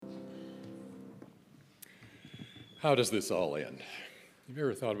How does this all end? Have you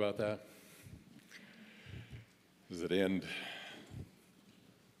ever thought about that? Does it end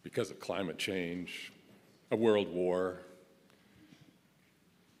because of climate change, a world war?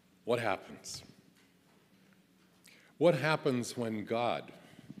 What happens? What happens when God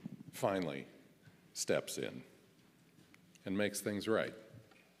finally steps in and makes things right?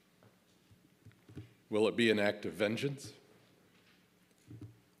 Will it be an act of vengeance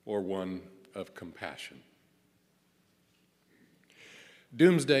or one of compassion?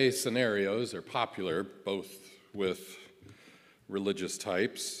 Doomsday scenarios are popular both with religious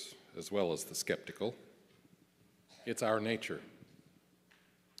types as well as the skeptical. It's our nature.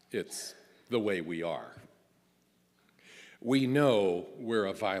 It's the way we are. We know we're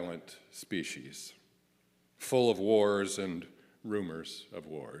a violent species, full of wars and rumors of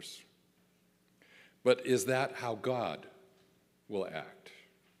wars. But is that how God will act?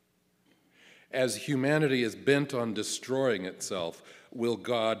 As humanity is bent on destroying itself, will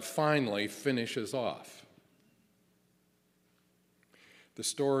God finally finish us off? The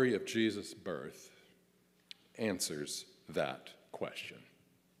story of Jesus' birth answers that question.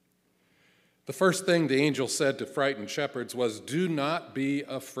 The first thing the angel said to frightened shepherds was, "Do not be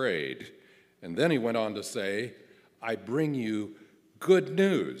afraid." And then he went on to say, "I bring you good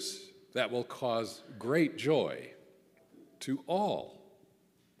news that will cause great joy to all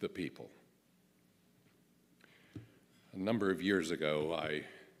the people." A number of years ago, I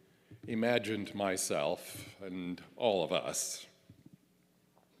imagined myself and all of us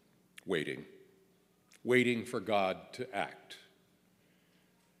waiting for God to act,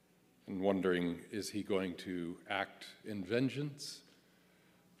 and wondering, is he going to act in vengeance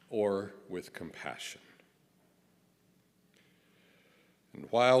or with compassion?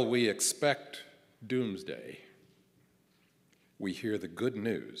 And while we expect doomsday, we hear the good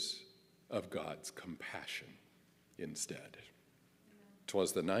news of God's compassion instead.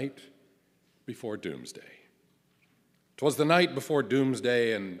 'Twas the night before doomsday. 'Twas the night before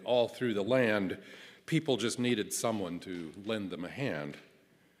doomsday, and all through the land, people just needed someone to lend them a hand.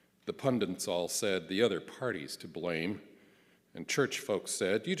 The pundits all said the other party's to blame, and church folks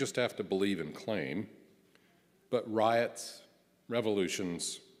said, you just have to believe and claim. But riots,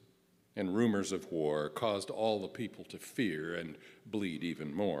 revolutions, and rumors of war caused all the people to fear and bleed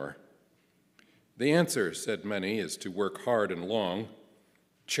even more. The answer, said many, is to work hard and long.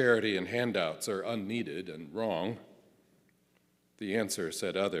 Charity and handouts are unneeded and wrong. The answer,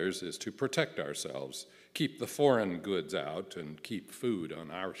 said others, is to protect ourselves, keep the foreign goods out, and keep food on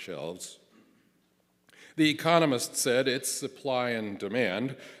our shelves. The economist said it's supply and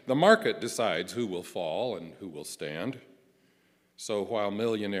demand. The market decides who will fall and who will stand. So while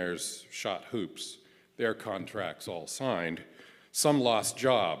millionaires shot hoops, their contracts all signed, some lost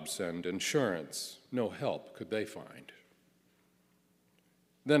jobs and insurance, no help could they find.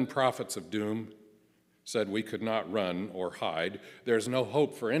 Then prophets of doom said we could not run or hide. There's no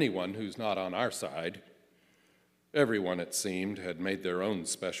hope for anyone who's not on our side. Everyone, it seemed, had made their own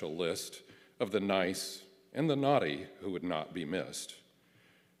special list of the nice and the naughty who would not be missed.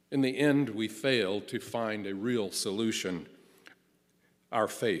 In the end, we failed to find a real solution. Our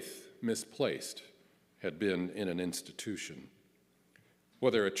faith, misplaced, had been in an institution.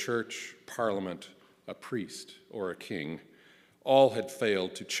 Whether a church, parliament, a priest, or a king, all had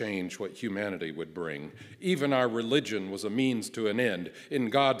failed to change what humanity would bring. Even our religion was a means to an end. In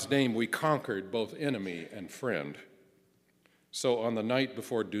God's name, we conquered both enemy and friend. So on the night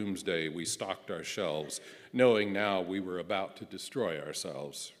before doomsday, we stocked our shelves, knowing now we were about to destroy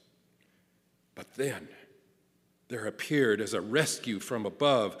ourselves. But then there appeared as a rescue from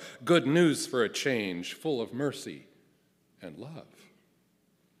above, good news for a change, full of mercy and love.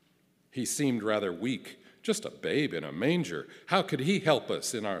 He seemed rather weak, just a babe in a manger. How could he help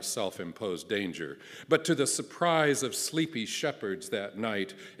us in our self-imposed danger? But to the surprise of sleepy shepherds that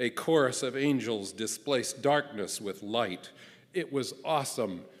night, a chorus of angels displaced darkness with light. It was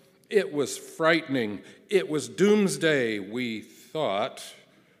awesome. It was frightening. It was doomsday. We thought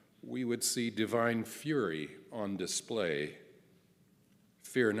we would see divine fury on display.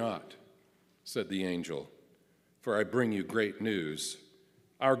 Fear not, said the angel, for I bring you great news.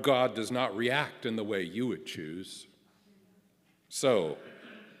 Our God does not react in the way you would choose. So,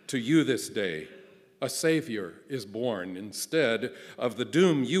 to you this day, a Savior is born instead of the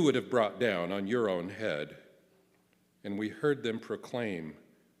doom you would have brought down on your own head. And we heard them proclaim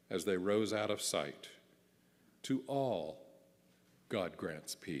as they rose out of sight, to all God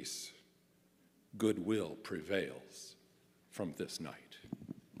grants peace. Goodwill prevails from this night.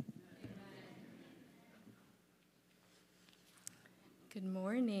 Good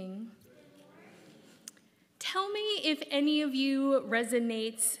morning. Tell me if any of you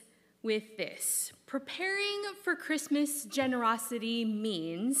resonates with this. Preparing for Christmas generosity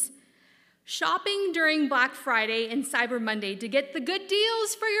means shopping during Black Friday and Cyber Monday to get the good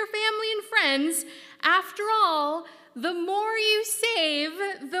deals for your family and friends. After all, the more you save,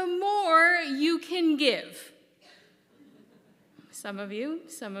 the more you can give. Some of you.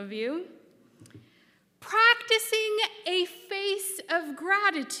 Practicing a face of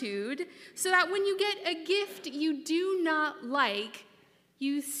gratitude so that when you get a gift you do not like,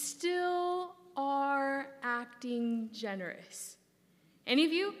 you still are acting generous. Any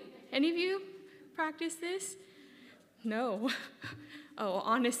of you practice this? No. Oh,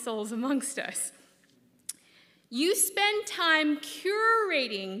 honest souls amongst us. You spend time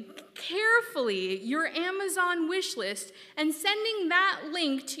curating carefully your Amazon wish list and sending that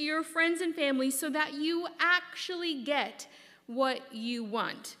link to your friends and family so that you actually get what you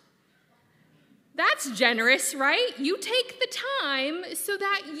want. That's generous, right? You take the time so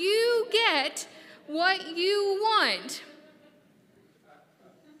that you get what you want.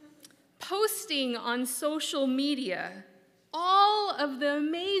 Posting on social media all of the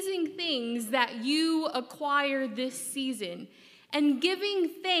amazing things that you acquire this season and giving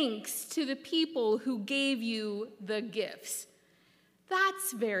thanks to the people who gave you the gifts.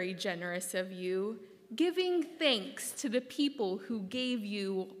 That's very generous of you, giving thanks to the people who gave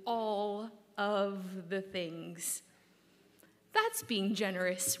you all of the things. That's being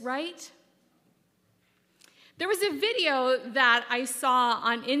generous, right? There was a video that I saw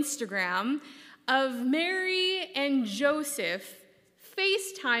on Instagram of Mary and Joseph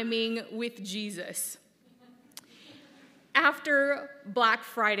FaceTiming with Jesus after Black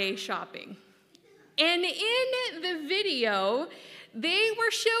Friday shopping. And in the video, they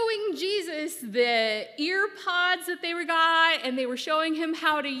were showing Jesus the ear pods that they got, and they were showing him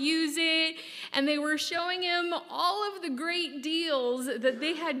how to use it, and they were showing him all of the great deals that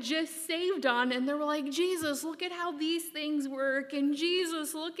they had just saved on, and they were like, Jesus, look at how these things work, and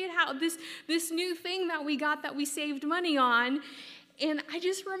Jesus, look at how this new thing that we got that we saved money on. And I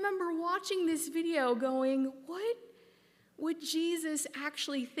just remember watching this video going, what would Jesus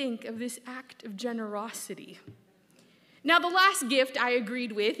actually think of this act of generosity? Now, the last gift I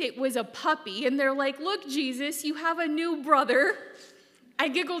agreed with, it was a puppy, and they're like, look, Jesus, you have a new brother. I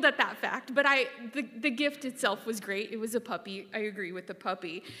giggled at that fact, but the gift itself was great. It was a puppy. I agree with the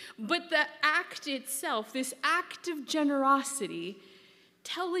puppy. But the act itself, this act of generosity,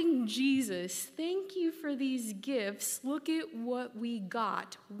 telling Jesus, thank you for these gifts. Look at what we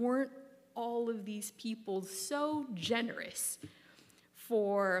got. Weren't all of these people so generous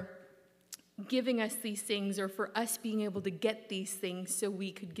for giving us these things, or for us being able to get these things so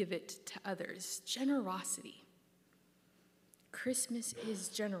we could give it to others? Generosity. Christmas is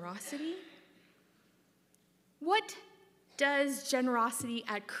generosity. What does generosity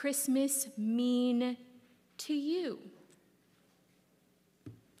at Christmas mean to you?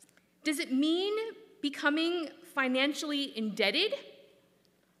 Does it mean becoming financially indebted?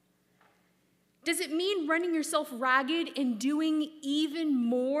 Does it mean running yourself ragged and doing even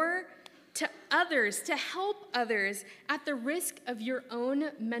more to others, to help others at the risk of your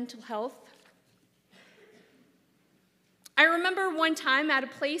own mental health? I remember one time at a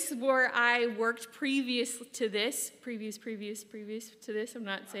place where I worked previous to this, I'm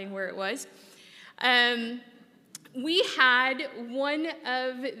not saying where it was, we had one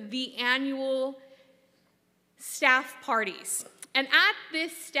of the annual staff parties. And at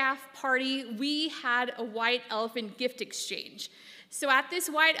this staff party, we had a white elephant gift exchange. So at this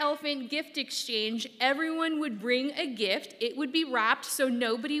white elephant gift exchange, everyone would bring a gift. It would be wrapped so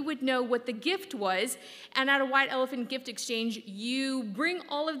nobody would know what the gift was. And at a white elephant gift exchange, you bring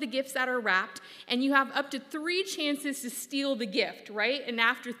all of the gifts that are wrapped, and you have up to 3 chances to steal the gift, right? And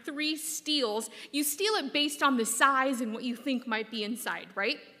after 3 steals, you steal it based on the size and what you think might be inside,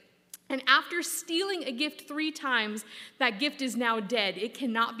 right? And after stealing a gift 3 times, that gift is now dead. It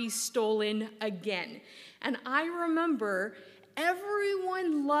cannot be stolen again. And I remember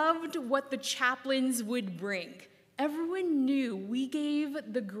everyone loved what the chaplains would bring. Everyone knew we gave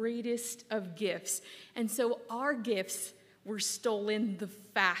the greatest of gifts. And so our gifts were stolen the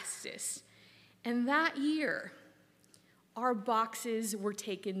fastest. And that year, our boxes were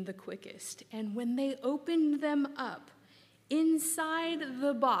taken the quickest. And when they opened them up, inside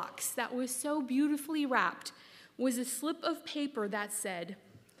the box that was so beautifully wrapped was a slip of paper that said,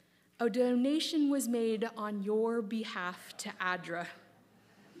 "A donation was made on your behalf to ADRA.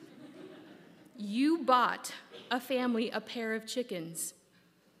 You bought a family a pair of chickens.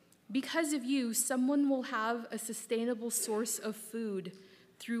 Because of you, someone will have a sustainable source of food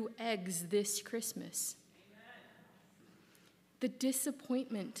through eggs this Christmas." the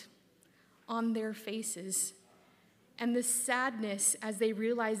disappointment on their faces, and the sadness as they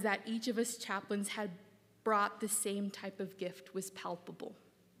realized that each of us chaplains had brought the same type of gift was palpable.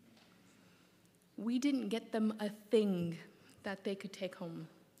 We didn't get them a thing that they could take home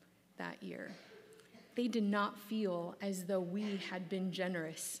that year. They did not feel as though we had been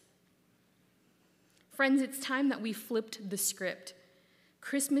generous. Friends, it's time that we flipped the script.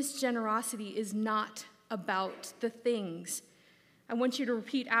 Christmas generosity is not about the things. I want you to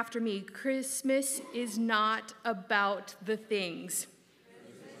repeat after me. Christmas is not about the things.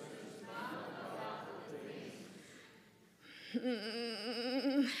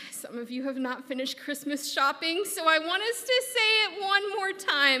 Some of you have not finished Christmas shopping, so I want us to say it one more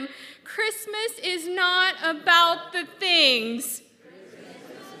time. Christmas is not about the things.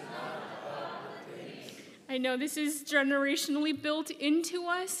 I know this is generationally built into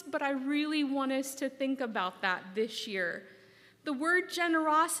us, but I really want us to think about that this year. The word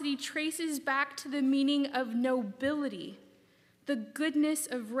generosity traces back to the meaning of nobility, the goodness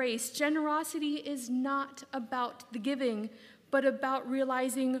of race. Generosity is not about the giving, but about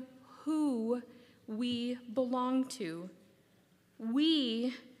realizing who we belong to.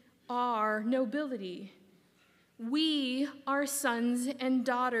 We are nobility. We are sons and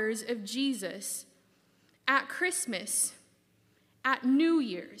daughters of Jesus. At Christmas, at New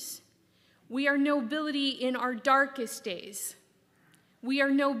Year's, we are nobility in our darkest days. We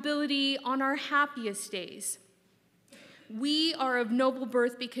are nobility on our happiest days. We are of noble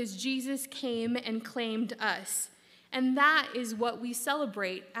birth because Jesus came and claimed us. And that is what we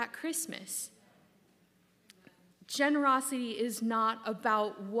celebrate at Christmas. Generosity is not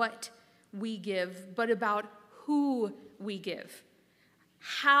about what we give, but about who we give,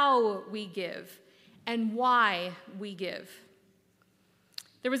 how we give, and why we give.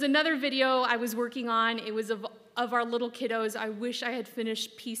 There was another video I was working on. It was of our little kiddos. I wish I had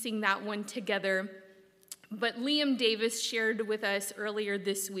finished piecing that one together. But Liam Davis shared with us earlier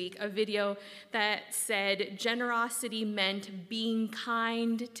this week a video that said generosity meant being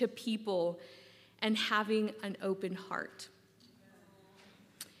kind to people and having an open heart.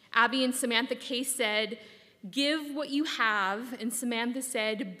 Abby and Samantha Case said, "Give what you have," and Samantha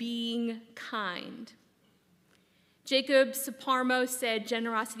said, "being kind." Jacob Saparmo said,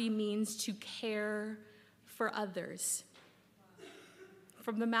 "Generosity means to care for others."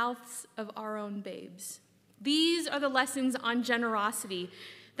 From the mouths of our own babes. These are the lessons on generosity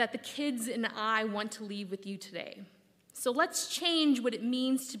that the kids and I want to leave with you today. So let's change what it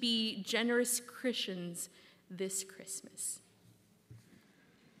means to be generous Christians this Christmas.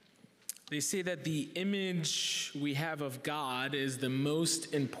 They say that the image we have of God is the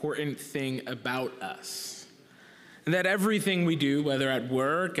most important thing about us. And that everything we do, whether at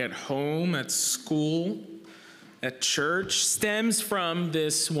work, at home, at school, at church, stems from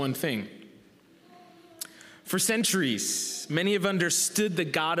this one thing. For centuries, many have understood the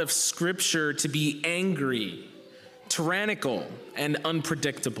God of Scripture to be angry, tyrannical, and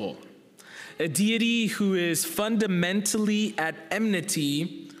unpredictable. A deity who is fundamentally at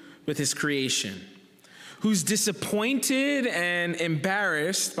enmity with his creation, who's disappointed and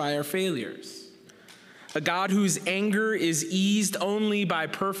embarrassed by our failures. A God whose anger is eased only by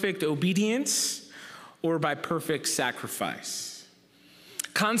perfect obedience or by perfect sacrifice.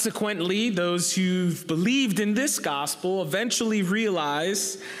 Consequently, those who've believed in this gospel eventually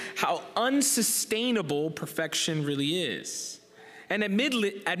realize how unsustainable perfection really is. And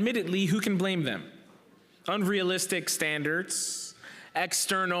admittedly, who can blame them? Unrealistic standards,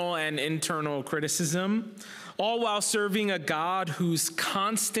 external and internal criticism, all while serving a God who's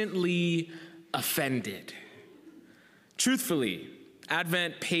constantly offended. Truthfully,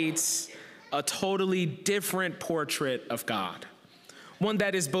 Advent paints a totally different portrait of God. One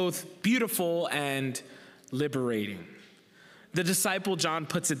that is both beautiful and liberating. The disciple John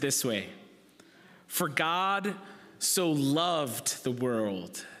puts it this way: "For God so loved the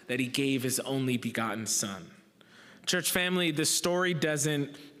world that he gave his only begotten Son." Church family, the story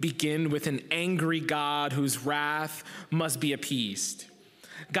doesn't begin with an angry God whose wrath must be appeased.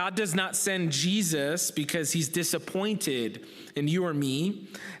 God does not send Jesus because he's disappointed in you or me.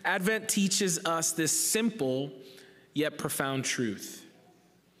 Advent teaches us this simple yet profound truth.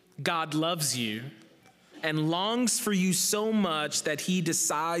 God loves you and longs for you so much that he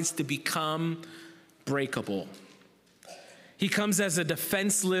decides to become breakable. He comes as a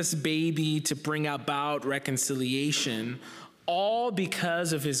defenseless baby to bring about reconciliation, all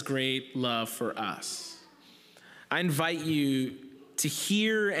because of his great love for us. I invite you to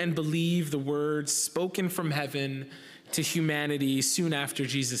hear and believe the words spoken from heaven to humanity soon after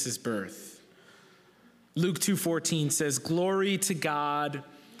Jesus' birth. Luke 2:14 says, "Glory to God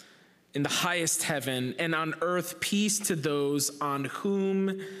in the highest heaven, and on earth peace to those on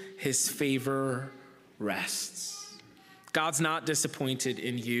whom his favor rests." God's not disappointed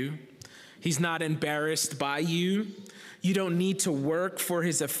in you. He's not embarrassed by you. You don't need to work for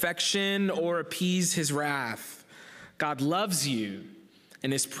his affection or appease his wrath. God loves you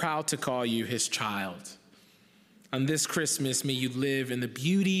and is proud to call you his child. On this Christmas, may you live in the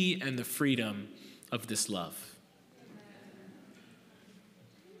beauty and the freedom of this love.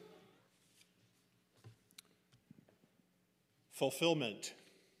 Fulfillment.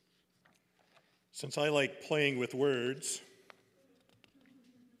 Since I like playing with words,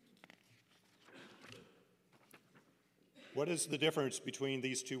 what is the difference between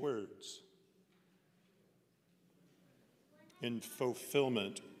these two words? In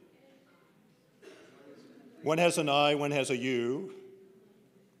fulfillment. One has an I, one has a U.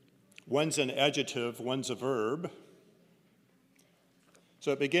 One's an adjective, one's a verb.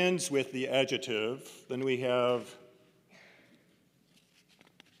 So it begins with the adjective, then we have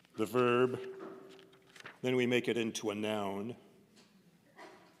the verb, then we make it into a noun.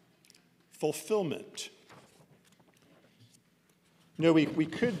 Fulfillment. No, we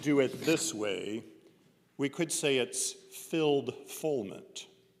could do it this way. We could say it's filled fulment,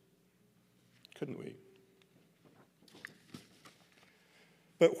 couldn't we?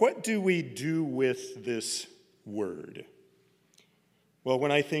 But what do we do with this word? Well,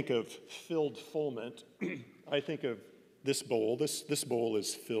 when I think of filled fulment, I think of this bowl. This bowl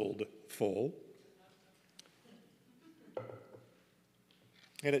is filled full.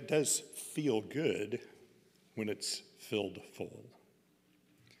 And it does feel good when it's filled full.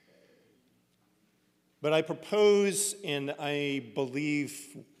 But I propose, and I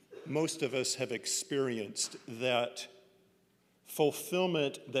believe most of us have experienced, that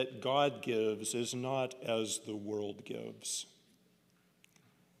fulfillment that God gives is not as the world gives.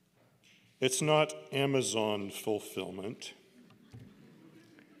 It's not Amazon fulfillment.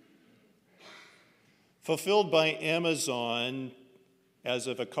 Fulfilled by Amazon, as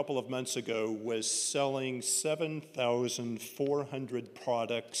of a couple of months ago, was selling 7,400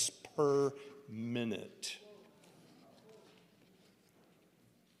 products per minute.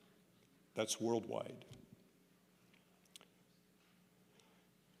 That's worldwide.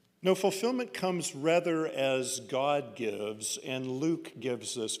 No, fulfillment comes rather as God gives, and Luke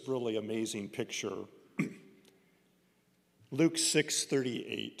gives this really amazing picture. Luke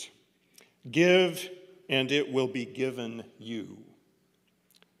 6:38, "Give, and it will be given you.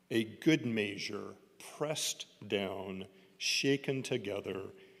 A good measure, pressed down, shaken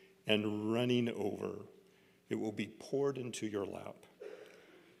together, and running over, it will be poured into your lap.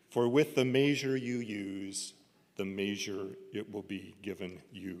 For with the measure you use, the measure it will be given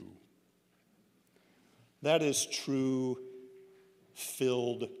you." That is true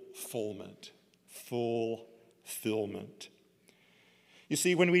filled fulfillment, fulfillment. You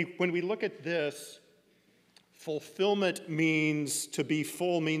see, when we look at this, fulfillment means, to be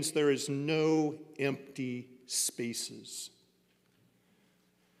full means there is no empty spaces.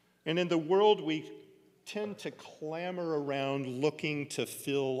 And in the world, we tend to clamor around looking to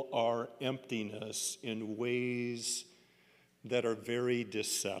fill our emptiness in ways that are very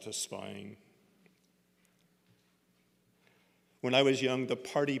dissatisfying. When I was young, the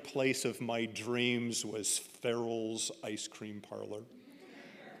party place of my dreams was Farrell's Ice Cream Parlor.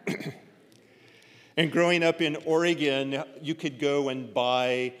 And growing up in Oregon, you could go and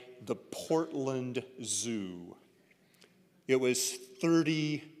buy the Portland Zoo. It was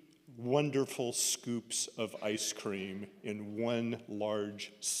 30 wonderful scoops of ice cream in one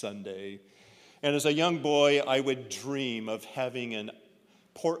large sundae. And as a young boy, I would dream of having an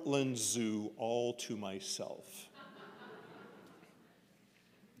Portland Zoo all to myself.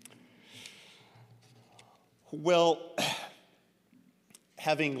 Well,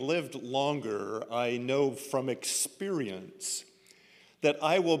 having lived longer, I know from experience that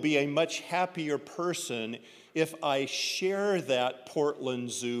I will be a much happier person if I share that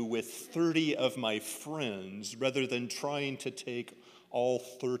Portland Zoo with 30 of my friends rather than trying to take all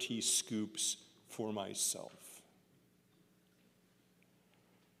 30 scoops for myself.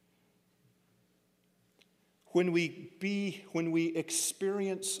 When we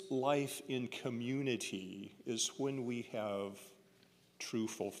experience life in community is when we have true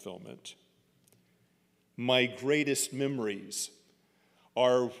fulfillment. My greatest memories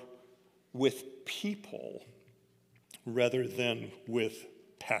are with people rather than with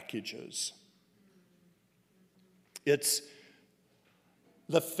packages. It's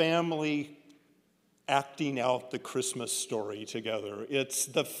the family acting out the Christmas story together. It's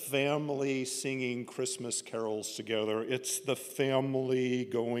the family singing Christmas carols together. It's the family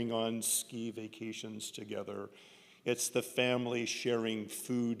going on ski vacations together. It's the family sharing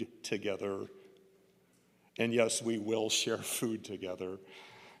food together. And yes, we will share food together.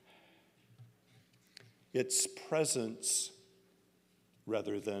 It's presence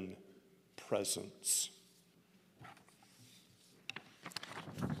rather than presence.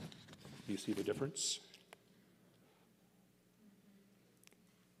 Do you see the difference?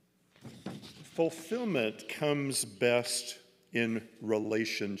 Fulfillment comes best in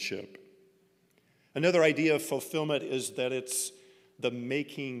relationship. Another idea of fulfillment is that it's the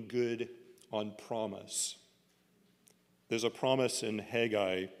making good on promise. There's a promise in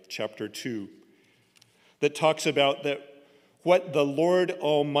Haggai chapter 2 that talks about that what the Lord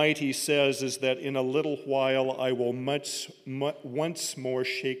Almighty says is that in a little while I will once more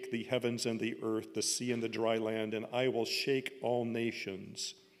shake the heavens and the earth, the sea and the dry land, and I will shake all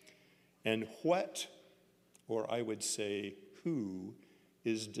nations. And what, or I would say who,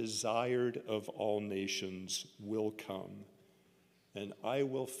 is desired of all nations will come, and I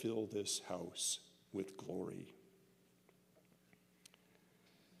will fill this house with glory.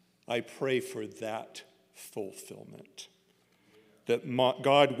 I pray for that fulfillment, that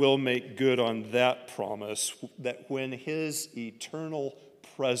God will make good on that promise, that when his eternal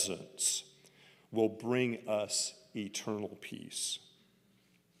presence will bring us eternal peace.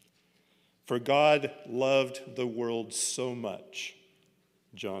 For God loved the world so much,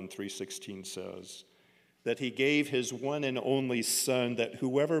 John 3:16 says, that he gave his one and only Son, that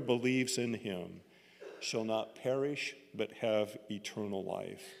whoever believes in him shall not perish but have eternal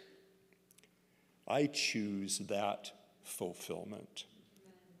life. I choose that fulfillment.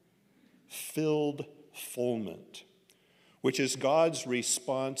 Filled fulfillment, which is God's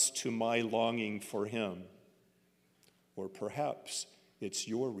response to my longing for him. Or perhaps it's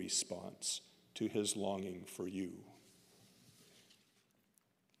your response to his longing for you.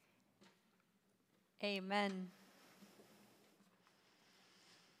 Amen.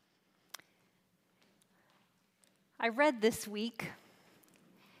 I read this week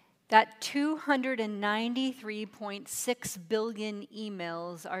that 293.6 billion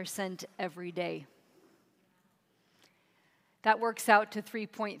emails are sent every day. That works out to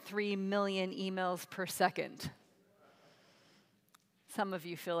 3.3 million emails per second. Some of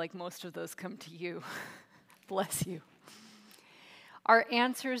you feel like most of those come to you. Bless you. Our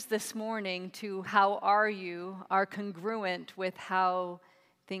answers this morning to how are you are congruent with how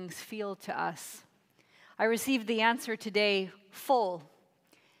things feel to us. I received the answer today, full.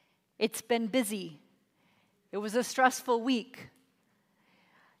 It's been busy. It was a stressful week.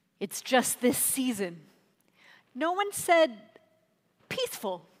 It's just this season. No one said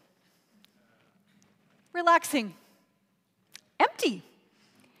peaceful, relaxing, empty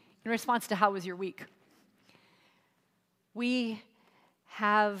in response to how was your week. We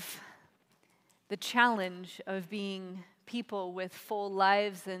have the challenge of being people with full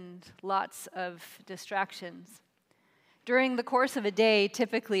lives and lots of distractions. During the course of a day,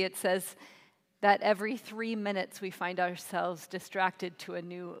 typically it says that every 3 minutes we find ourselves distracted to a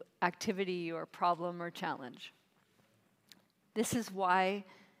new activity or problem or challenge. This is why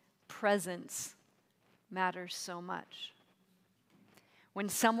presence matters so much. When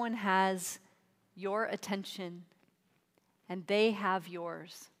someone has your attention and they have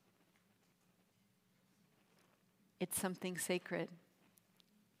yours, it's something sacred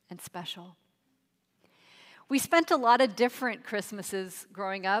and special. We spent a lot of different Christmases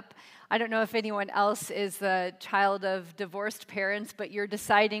growing up. I don't know if anyone else is the child of divorced parents, but you're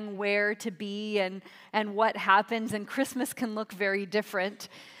deciding where to be and what happens, and Christmas can look very different.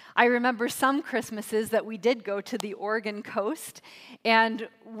 I remember some Christmases that we did go to the Oregon coast, and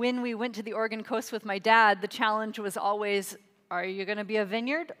when we went to the Oregon coast with my dad, the challenge was always, are you going to be a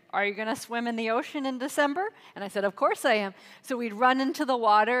vineyard? Are you going to swim in the ocean in December? And I said, of course I am. So we'd run into the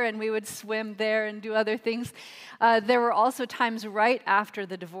water and we would swim there and do other things. There were also times right after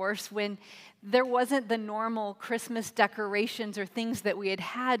the divorce when there wasn't the normal Christmas decorations or things that we had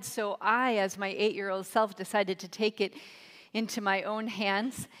had. So I, as my 8-year-old self, decided to take it into my own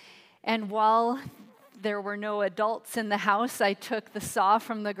hands. And while there were no adults in the house, I took the saw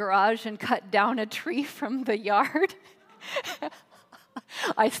from the garage and cut down a tree from the yard.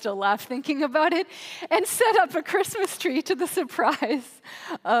 I still laugh thinking about it, and set up a Christmas tree to the surprise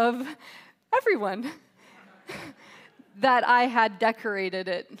of everyone that I had decorated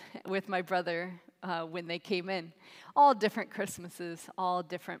it with my brother when they came in. All different Christmases, all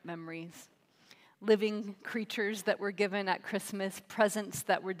different memories. living creatures that were given at Christmas, presents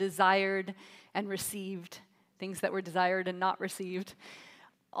that were desired and received, things that were desired and not received.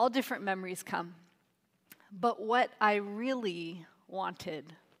 All different memories come. But what I really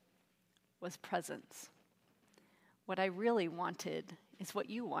wanted was presence. What I really wanted is what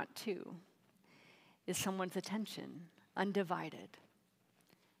you want too, is someone's attention, undivided,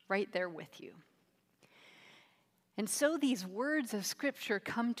 right there with you. And so these words of Scripture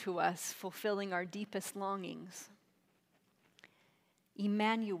come to us fulfilling our deepest longings.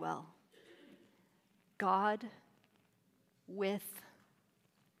 Immanuel, God with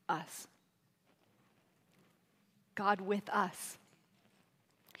us. God with us.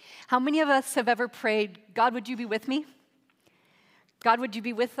 How many of us have ever prayed, God, would you be with me? God, would you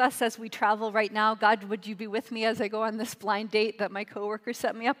be with us as we travel right now? God, would you be with me as I go on this blind date that my coworker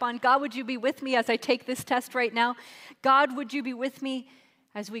set me up on? God, would you be with me as I take this test right now? God, would you be with me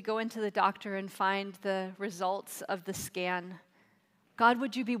as we go into the doctor and find the results of the scan? God,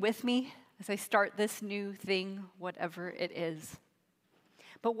 would you be with me as I start this new thing, whatever it is?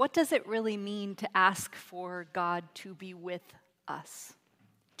 But what does it really mean to ask for God to be with us,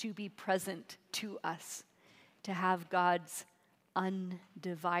 to be present to us, to have God's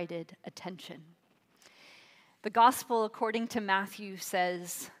undivided attention? The gospel according to Matthew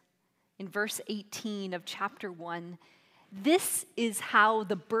says in verse 18 of chapter 1, this is how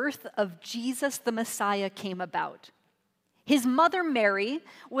the birth of Jesus the Messiah came about. His mother Mary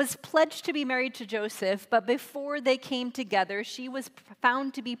was pledged to be married to Joseph, but before they came together, she was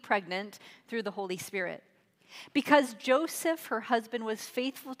found to be pregnant through the Holy Spirit. Because Joseph, her husband, was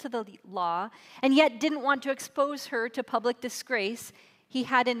faithful to the law and yet didn't want to expose her to public disgrace, he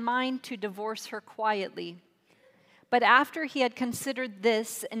had in mind to divorce her quietly. But after he had considered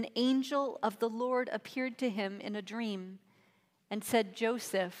this, an angel of the Lord appeared to him in a dream and said,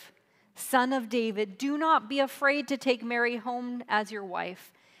 Joseph, son of David, do not be afraid to take Mary home as your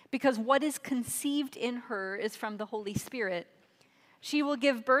wife, because what is conceived in her is from the Holy Spirit. She will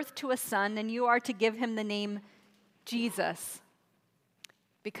give birth to a son, and you are to give him the name Jesus,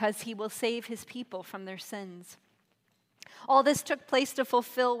 because he will save his people from their sins. All this took place to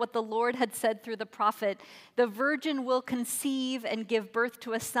fulfill what the Lord had said through the prophet. The virgin will conceive and give birth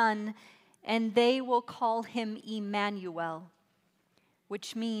to a son, and they will call him Immanuel,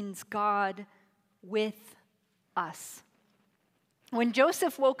 which means God with us. When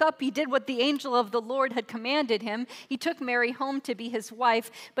Joseph woke up, he did what the angel of the Lord had commanded him. He took Mary home to be his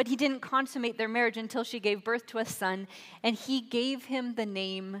wife, but he didn't consummate their marriage until she gave birth to a son, and he gave him the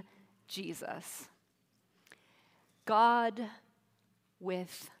name Jesus. God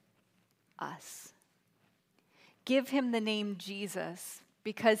with us. Give him the name Jesus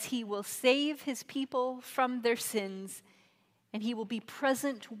because he will save his people from their sins, and he will be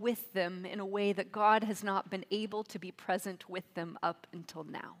present with them in a way that God has not been able to be present with them up until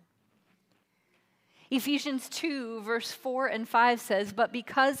now. Ephesians 2, verse 4 and 5 says, but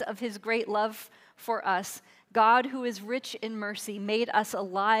because of his great love for us, God, who is rich in mercy, made us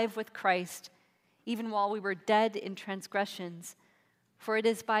alive with Christ, even while we were dead in transgressions. For it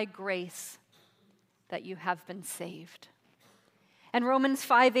is by grace that you have been saved. And Romans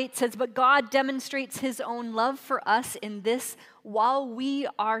 5:8 says, but God demonstrates his own love for us in this, while we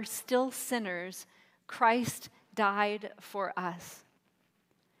are still sinners, Christ died for us.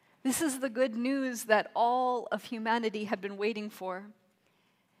 This is the good news that all of humanity had been waiting for,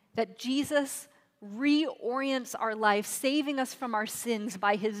 that Jesus reorients our life, saving us from our sins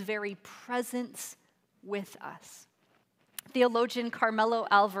by his very presence with us. Theologian Carmelo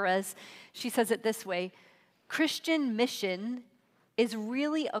Alvarez, she says it this way, Christian mission is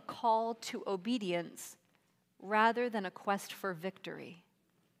really a call to obedience rather than a quest for victory.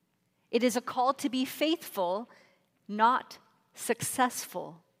 It is a call to be faithful, not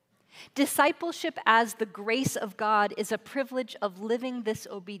successful. Discipleship as the grace of God is a privilege of living this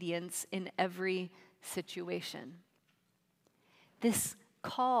obedience in every situation. This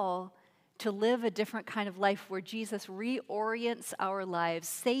call to live a different kind of life where Jesus reorients our lives,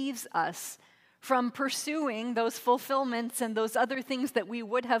 saves us from pursuing those fulfillments and those other things that we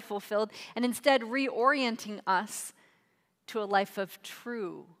would have fulfilled, and instead reorienting us to a life of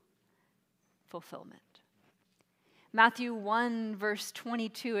true fulfillment. Matthew 1, verse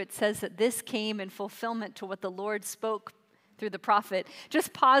 22, it says that this came in fulfillment to what the Lord spoke through the prophet.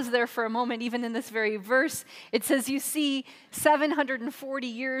 Just pause there for a moment, even in this very verse. It says, you see, 740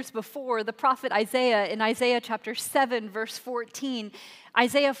 years before, the prophet Isaiah, in Isaiah chapter 7, verse 14,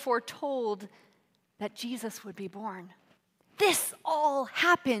 Isaiah foretold that Jesus would be born. This all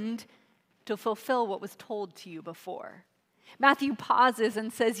happened to fulfill what was told to you before. Matthew pauses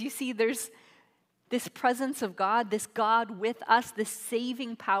and says, you see, there's This presence of God, this God with us, this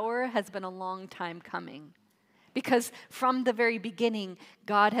saving power has been a long time coming. Because from the very beginning,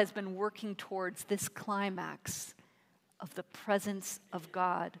 God has been working towards this climax of the presence of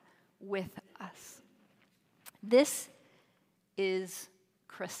God with us. This is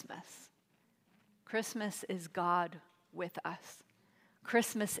Christmas. Christmas is God with us.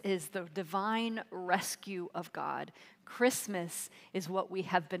 Christmas is the divine rescue of God. Christmas is what we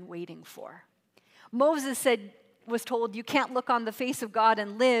have been waiting for. Moses was told, you can't look on the face of God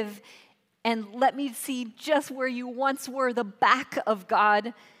and live, and let me see just where you once were, the back of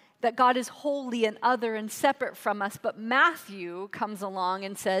God, that God is holy and other and separate from us. But Matthew comes along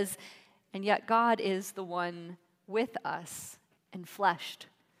and says, and yet God is the one with us and fleshed.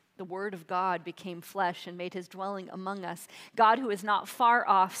 The Word of God became flesh and made his dwelling among us. God who is not far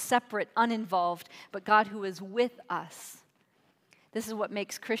off, separate, uninvolved, but God who is with us. This is what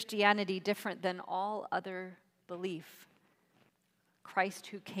makes Christianity different than all other belief. Christ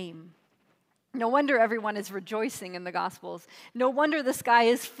who came. No wonder everyone is rejoicing in the Gospels. No wonder the sky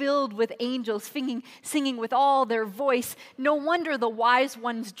is filled with angels singing with all their voice. No wonder the wise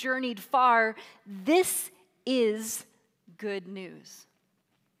ones journeyed far. This is good news.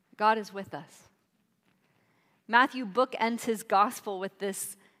 God is with us. Matthew bookends his gospel with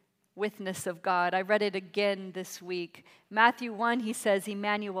this witness of God. I read it again this week. Matthew 1, he says,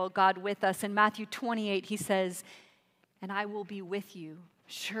 Immanuel, God with us. In Matthew 28, he says, and I will be with you.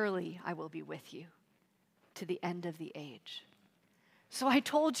 Surely I will be with you to the end of the age. So I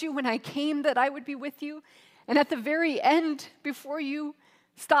told you when I came that I would be with you. And at the very end, before you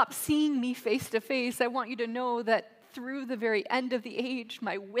stop seeing me face to face, I want you to know that through the very end of the age,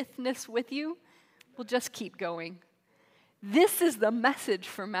 my witness with you will just keep going. This is the message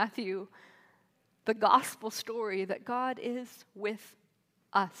for Matthew, the gospel story that God is with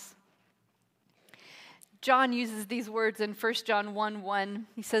us. John uses these words in 1 John 1:1.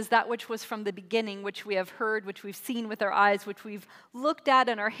 He says, that which was from the beginning, which we have heard, which we've seen with our eyes, which we've looked at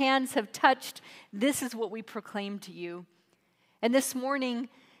and our hands have touched, this is what we proclaim to you. And this morning,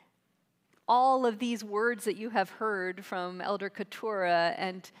 all of these words that you have heard from Elder Keturah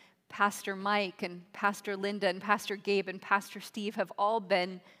and Pastor Mike and Pastor Linda and Pastor Gabe and Pastor Steve have all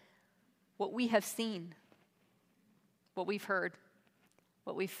been what we have seen, what we've heard,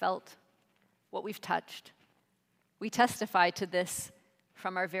 what we've felt, what we've touched. We testify to this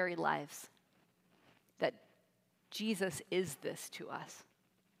from our very lives, that Jesus is this to us.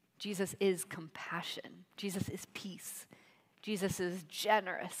 Jesus is compassion. Jesus is peace. Jesus is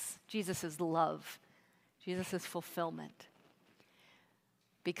generous. Jesus is love. Jesus is fulfillment.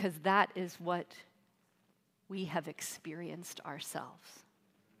 Because that is what we have experienced ourselves.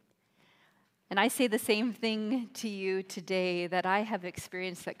 And I say the same thing to you today, that I have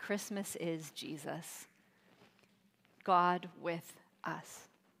experienced that Christmas is Jesus, God with us.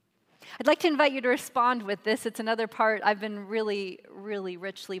 I'd like to invite you to respond with this. It's another part. I've been really, really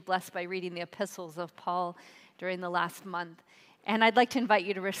richly blessed by reading the epistles of Paul during the last month. And I'd like to invite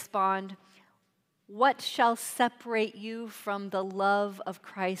you to respond. What shall separate you from the love of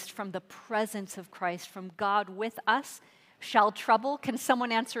Christ, from the presence of Christ, from God with us? Shall trouble? Can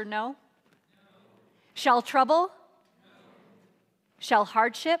someone answer no? No. Shall trouble? No. Shall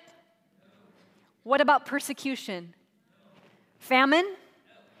hardship? No. What about persecution? No. Famine? No.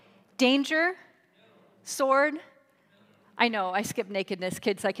 Danger? No. Sword? No. I know, I skipped nakedness.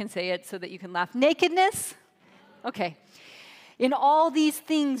 Kids, I can say it so that you can laugh. Nakedness? No. Okay. In all these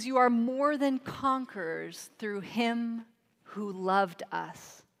things, you are more than conquerors through him who loved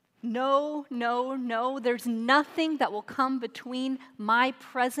us. No, no, no, there's nothing that will come between my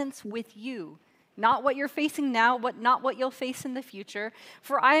presence with you. Not what you're facing now, not what you'll face in the future.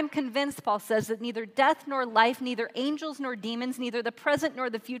 For I am convinced, Paul says, that neither death nor life, neither angels nor demons, neither the present nor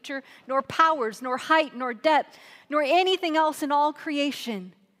the future, nor powers, nor height, nor depth, nor anything else in all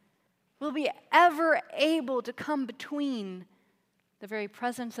creation will be ever able to come between the very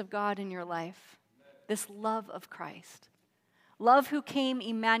presence of God in your life, this love of Christ. Love who came,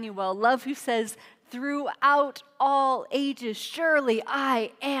 Immanuel. Love who says, throughout all ages, surely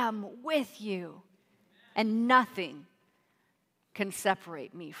I am with you. And nothing can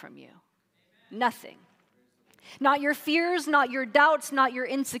separate me from you. Nothing. Not your fears, not your doubts, not your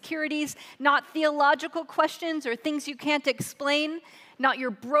insecurities, not theological questions or things you can't explain, not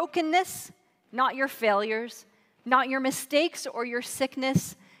your brokenness, not your failures, not your mistakes or your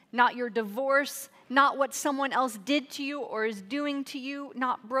sickness, not your divorce, not what someone else did to you or is doing to you,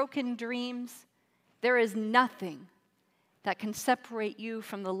 not broken dreams. There is nothing that can separate you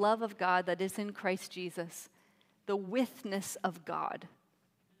from the love of God that is in Christ Jesus, the witness of God.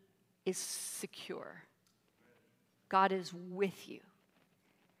 is secure. God is with you.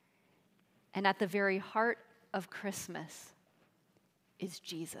 And at the very heart of Christmas is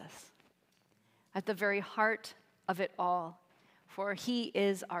Jesus. At the very heart of it all, for he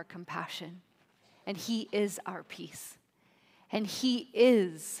is our compassion, and he is our peace, and he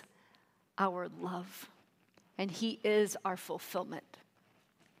is our love, and he is our fulfillment.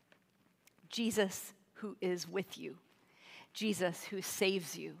 Jesus who is with you, Jesus who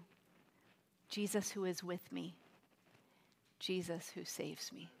saves you, Jesus who is with me, Jesus who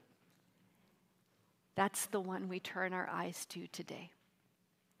saves me. That's the one we turn our eyes to today.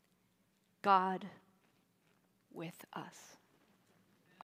 God with us.